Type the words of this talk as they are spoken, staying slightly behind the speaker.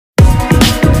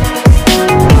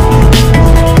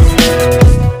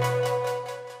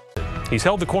He's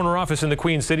held the corner office in the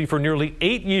Queen City for nearly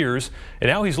 8 years, and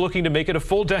now he's looking to make it a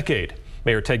full decade.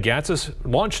 Mayor Ted Gatsas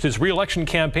launched his re-election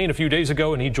campaign a few days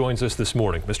ago, and he joins us this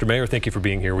morning. Mr. Mayor, thank you for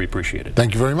being here. We appreciate it.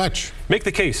 Thank you very much. Make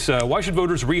the case. Why should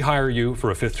voters rehire you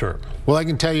for a 5th term? Well, I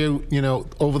can tell you,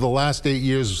 over the last 8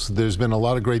 years, there's been a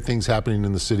lot of great things happening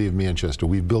in the city of Manchester.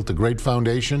 We've built a great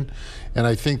foundation, and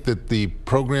I think that the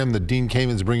program that Dean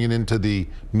Kamen's bringing into the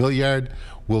Mill Yard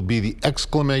will be the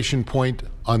exclamation point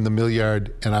on the Mill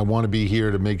Yard, and I want to be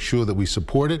here to make sure that we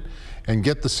support it and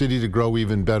get the city to grow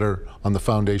even better on the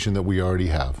foundation that we already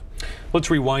have.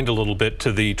 Let's rewind a little bit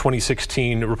to the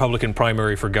 2016 Republican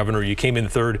primary for governor. You came in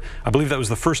 3rd. I believe that was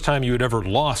the first time you had ever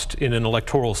lost in an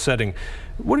electoral setting.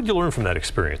 What did you learn from that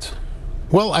experience?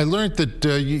 Well, I learned that,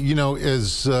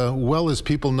 as well as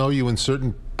people know you in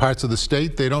certain parts of the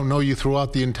state, they don't know you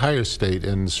throughout the entire state.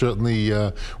 And certainly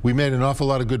we made an awful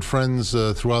lot of good friends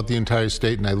throughout the entire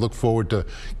state, and I look forward to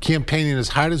campaigning as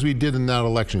hard as we did in that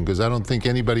election, because I don't think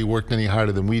anybody worked any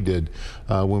harder than we did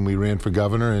when we ran for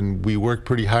governor, and we worked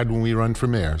pretty hard when we run for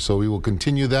mayor. So we will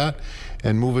continue that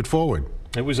and move it forward.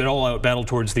 It was an all-out battle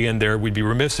towards the end there. We'd be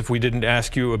remiss if we didn't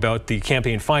ask you about the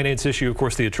campaign finance issue. Of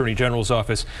course, the Attorney General's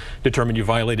office determined you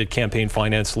violated campaign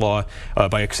finance law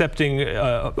by accepting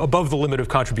above the limit of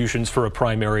contributions for a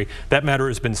primary. That matter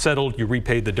has been settled. You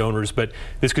repaid the donors, but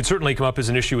this could certainly come up as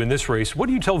an issue in this race. What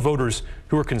do you tell voters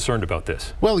who are concerned about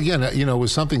this? Well, again, it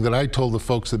was something that I told the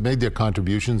folks that made their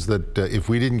contributions that if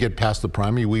we didn't get past the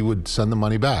primary, we would send the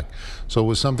money back. So it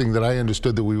was something that I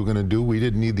understood that we were going to do. We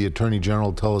didn't need the Attorney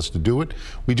General to tell us to do it.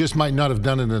 We just might not have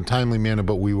done it in a timely manner,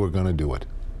 but we were going to do it.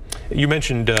 You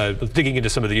mentioned digging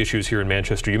into some of the issues here in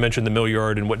Manchester. You mentioned the Mill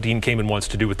Yard and what Dean Kamen wants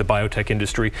to do with the biotech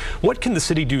industry. What can the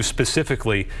city do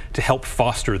specifically to help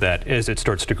foster that as it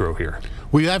starts to grow here?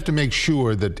 We have to make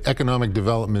sure that economic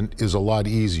development is a lot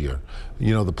easier.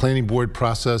 The planning board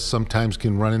process sometimes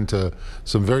can run into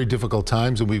some very difficult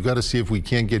times, and we've got to see if we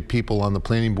can't get people on the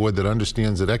planning board that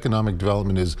understands that economic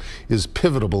development is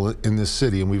pivotal in this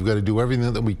city, and we've got to do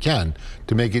everything that we can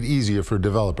to make it easier for a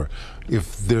developer.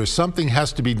 If there's something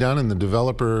has to be done and the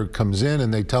developer comes in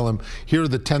and they tell him, here are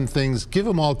the 10 things, give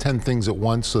him all 10 things at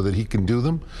once so that he can do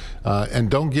them, and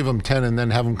don't give him 10 and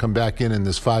then have him come back in and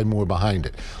there's 5 more behind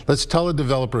it. Let's tell a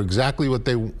developer exactly what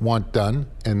they want done,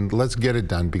 and let's get it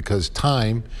done, because time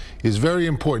is very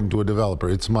important to a developer.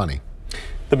 It's money.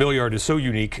 The Mill Yard is so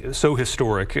unique, so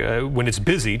historic. When it's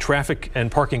busy, traffic and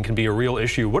parking can be a real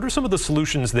issue. What are some of the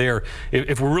solutions there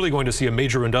if we're really going to see a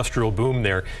major industrial boom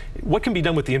there? What can be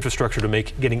done with the infrastructure to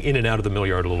make getting in and out of the Mill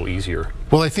Yard a little easier?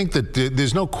 Well, I think that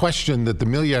there's no question that the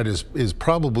Mill Yard is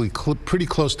probably pretty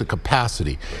close to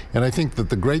capacity. And I think that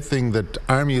the great thing that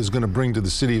Army is going to bring to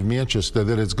the city of Manchester,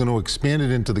 that it's going to expand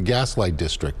it into the Gaslight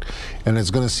District. And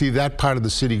it's going to see that part of the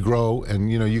city grow.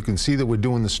 And, you can see that we're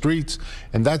doing the streets,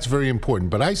 and that's very important.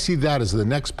 But I see that as the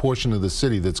next portion of the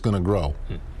city that's going to grow.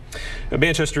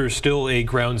 Manchester is still a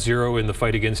ground zero in the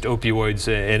fight against opioids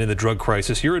and in the drug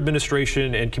crisis. Your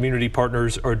administration and community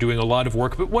partners are doing a lot of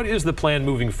work, but what is the plan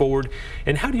moving forward,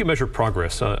 and how do you measure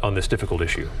progress on this difficult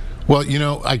issue? Well,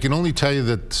 I can only tell you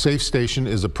that Safe Station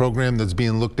is a program that's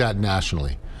being looked at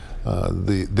nationally.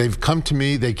 They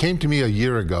came to me a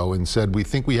year ago and said, we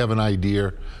think we have an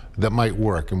idea that might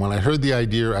work. And when I heard the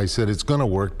idea, I said, it's going to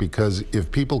work, because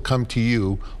if people come to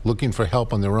you looking for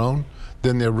help on their own,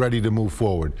 then they're ready to move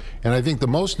forward. And I think the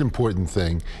most important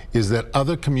thing is that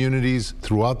other communities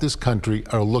throughout this country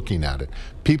are looking at it.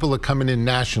 People are coming in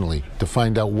nationally to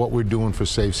find out what we're doing for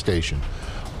Safe Station.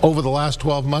 Over the last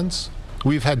 12 months,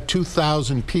 we've had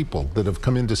 2,000 people that have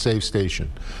come into Safe Station.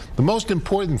 The most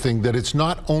important thing, that it's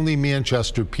not only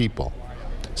Manchester people.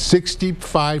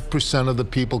 65% of the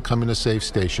people coming to Safe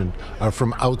Station are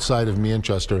from outside of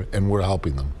Manchester, and we're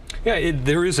helping them. Yeah,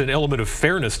 there is an element of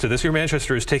fairness to this. Here,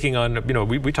 Manchester is taking on,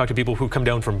 we talk to people who come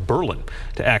down from Berlin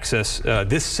to access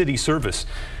this city service.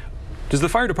 Does the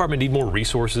fire department need more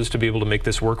resources to be able to make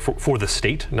this work for the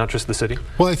state, not just the city?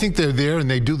 Well, I think they're there and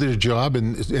they do their job,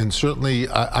 and certainly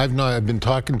I've been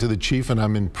talking to the chief, and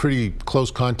I'm in pretty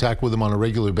close contact with him on a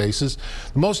regular basis.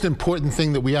 The most important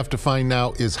thing that we have to find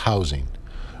now is housing.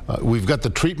 We've got the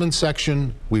treatment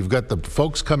section, we've got the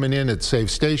folks coming in at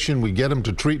Safe Station, we get them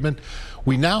to treatment.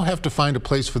 We now have to find a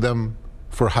place for them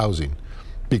for housing,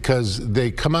 because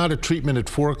they come out of treatment at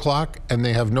 4 o'clock and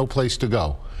they have no place to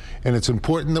go. And it's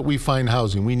important that we find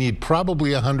housing. We need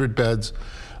probably 100 beds.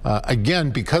 Again,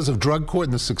 because of drug court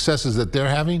and the successes that they're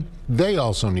having, they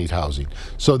also need housing.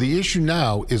 So the issue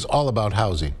now is all about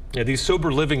housing. Yeah, these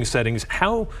sober living settings,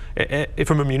 how,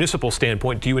 from a municipal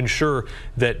standpoint, do you ensure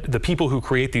that the people who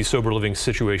create these sober living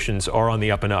situations are on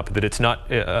the up and up, that it's not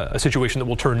a situation that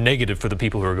will turn negative for the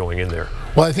people who are going in there?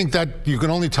 Well, I think that you can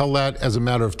only tell that as a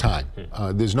matter of time.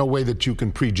 There's no way that you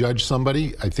can prejudge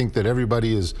somebody. I think that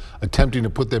everybody is attempting to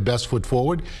put their best foot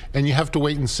forward, and you have to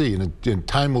wait and see. And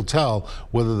time will tell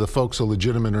whether the folks are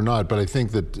legitimate or not. But I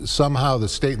think that somehow the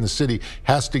state and the city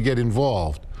has to get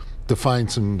involved to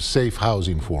find some safe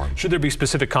housing for them. Should there be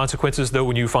specific consequences, though,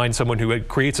 when you find someone who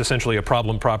creates essentially a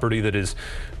problem property that is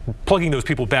plugging those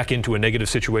people back into a negative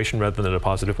situation rather than a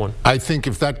positive one? I think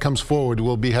if that comes forward,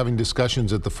 we'll be having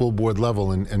discussions at the full board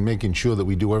level and making sure that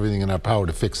we do everything in our power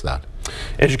to fix that.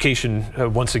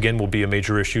 Education, once again, will be a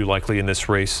major issue likely in this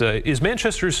race. Is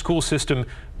Manchester's school system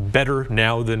better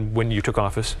now than when you took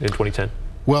office in 2010?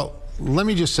 Well, let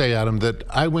me just say, Adam, that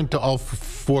I went to all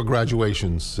 4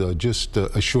 graduations just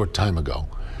a short time ago.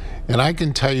 And I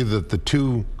can tell you that the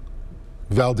 2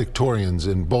 valedictorians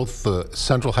in both the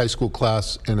Central High School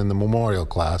class and in the Memorial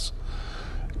class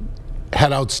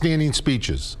had outstanding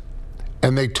speeches.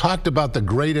 And they talked about the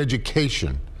great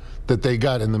education that they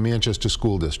got in the Manchester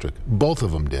School District. Both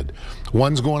of them did.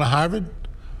 One's going to Harvard,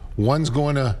 one's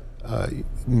going to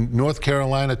North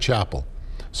Carolina Chapel.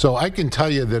 So I can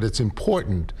tell you that it's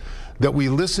important that we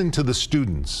listen to the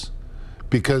students,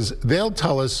 because they'll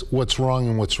tell us what's wrong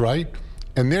and what's right,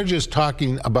 and they're just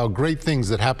talking about great things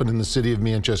that happen in the city of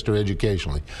Manchester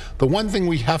educationally. The one thing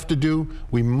we have to do,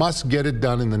 we must get it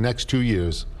done in the next 2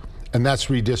 years, and that's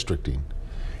redistricting.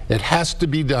 It has to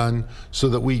be done so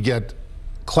that we get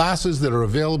classes that are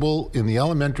available in the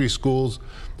elementary schools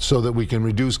so that we can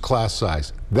reduce class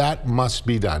size. That must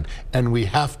be done, and we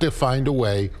have to find a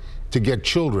way to get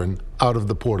children out of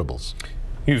the portables.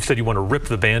 You've said you want to rip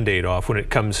the Band-Aid off when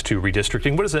it comes to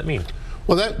redistricting. What does that mean?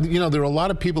 Well, there are a lot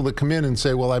of people that come in and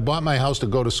say, well, I bought my house to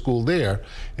go to school there,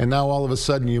 and now all of a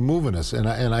sudden you're moving us. And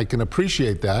I can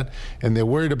appreciate that, and they're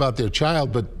worried about their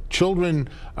child, but children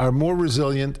are more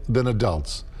resilient than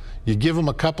adults. You give them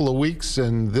a couple of weeks,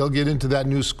 and they'll get into that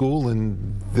new school,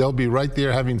 and they'll be right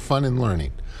there having fun and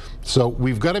learning. So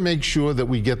we've got to make sure that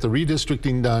we get the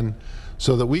redistricting done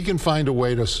so that we can find a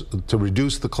way to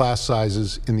reduce the class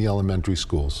sizes in the elementary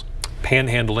schools.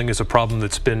 Panhandling is a problem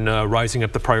that's been rising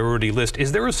up the priority list.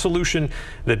 Is there a solution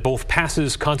that both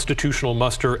passes constitutional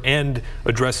muster and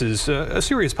addresses a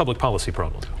serious public policy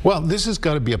problem? Well, this has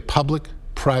got to be a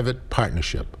public-private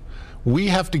partnership. We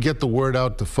have to get the word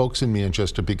out to folks in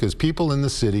Manchester, because people in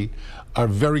the city are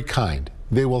very kind.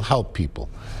 They will help people.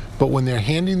 But when they're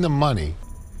handing them money,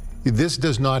 this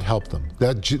does not help them.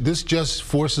 This just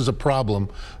forces a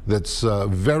problem that's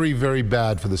very, very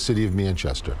bad for the city of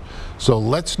Manchester. So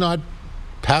let's not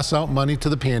pass out money to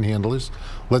the panhandlers.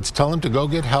 Let's tell them to go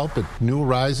get help at New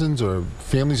Horizons or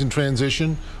Families in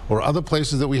Transition or other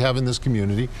places that we have in this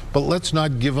community, but let's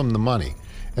not give them the money.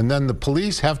 And then the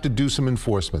police have to do some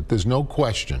enforcement. There's no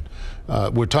question.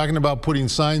 We're talking about putting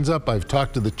signs up. I've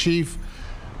talked to the chief.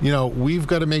 You know, we've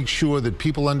got to make sure that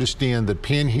people understand that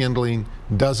panhandling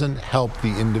doesn't help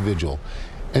the individual.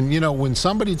 And you know, when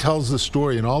somebody tells the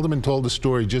story, and Alderman told the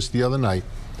story just the other night,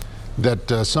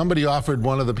 that somebody offered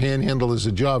one of the panhandlers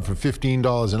a job for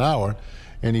 $15 an hour,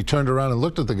 and he turned around and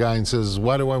looked at the guy and says,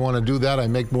 why do I want to do that? I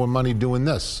make more money doing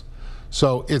this.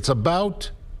 So it's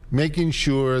about making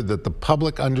sure that the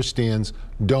public understands,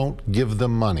 don't give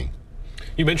them money.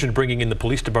 You mentioned bringing in the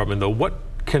police department, though. What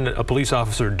can a police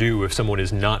officer do if someone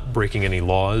is not breaking any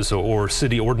laws or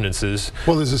city ordinances?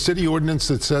 Well, there's a city ordinance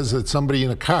that says that somebody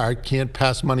in a car can't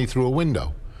pass money through a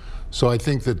window. So I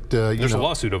think that there's a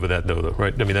lawsuit over that, though,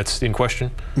 right? I mean, that's in question.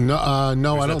 No,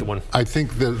 no, I don't. The one? I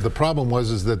think the problem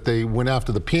was that they went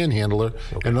after the panhandler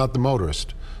and not the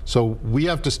motorist. So we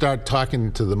have to start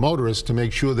talking to the motorist to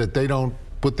make sure that they don't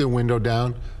put their window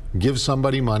down, give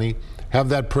somebody money, have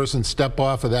that person step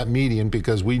off of that median,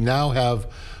 because we now have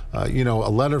you know, a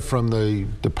letter from the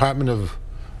Department of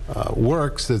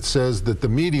Works that says that the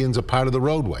medians are part of the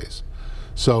roadways.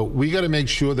 So we got to make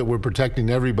sure that we're protecting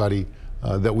everybody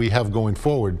that we have going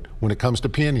forward when it comes to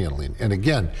panhandling. And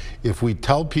again, if we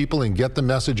tell people and get the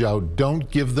message out,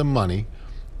 don't give them money,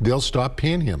 they'll stop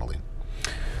panhandling.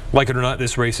 Like it or not,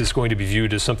 this race is going to be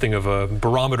viewed as something of a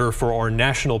barometer for our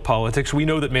national politics. We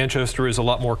know that Manchester is a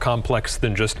lot more complex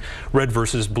than just red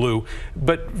versus blue.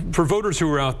 But for voters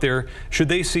who are out there, should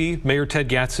they see Mayor Ted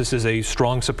Gatsas as a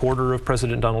strong supporter of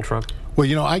President Donald Trump? Well,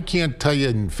 you know, I can't tell you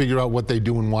and figure out what they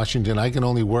do in Washington. I can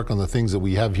only work on the things that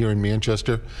we have here in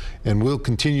Manchester, and we'll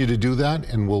continue to do that,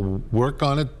 and we'll work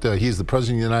on it. He's the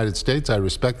President of the United States. I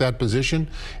respect that position,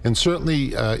 and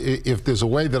certainly if there's a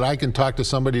way that I can talk to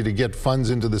somebody to get funds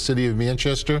into the city of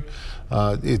Manchester,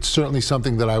 it's certainly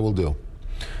something that I will do.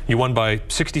 You won by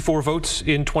 64 votes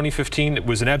in 2015. It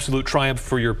was an absolute triumph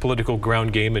for your political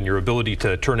ground game and your ability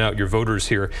to turn out your voters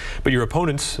here. But your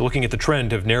opponents, looking at the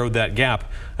trend, have narrowed that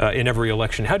gap in every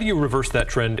election. How do you reverse that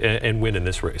trend and win in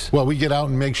this race? Well, we get out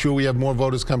and make sure we have more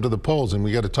voters come to the polls, and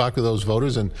we got to talk to those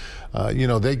voters. And you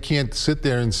know, they can't sit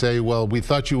there and say, well, we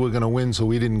thought you were going to win, so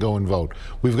we didn't go and vote.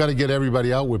 We've got to get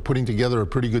everybody out. We're putting together a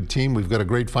pretty good team. We've got a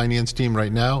great finance team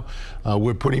right now.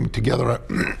 We're putting together,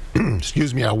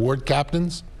 excuse me, our ward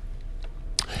captains.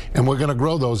 And we're going to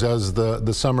grow those as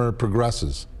the summer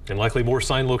progresses. And likely more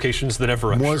sign locations than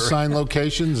ever, I'm sure. More sign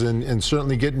locations and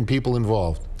certainly getting people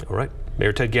involved. All right.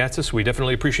 Mayor Ted Gatsas, we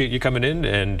definitely appreciate you coming in,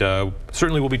 and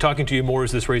certainly we'll be talking to you more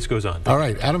as this race goes on. All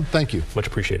right, Adam, thank you. Much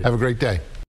appreciated. Have a great day.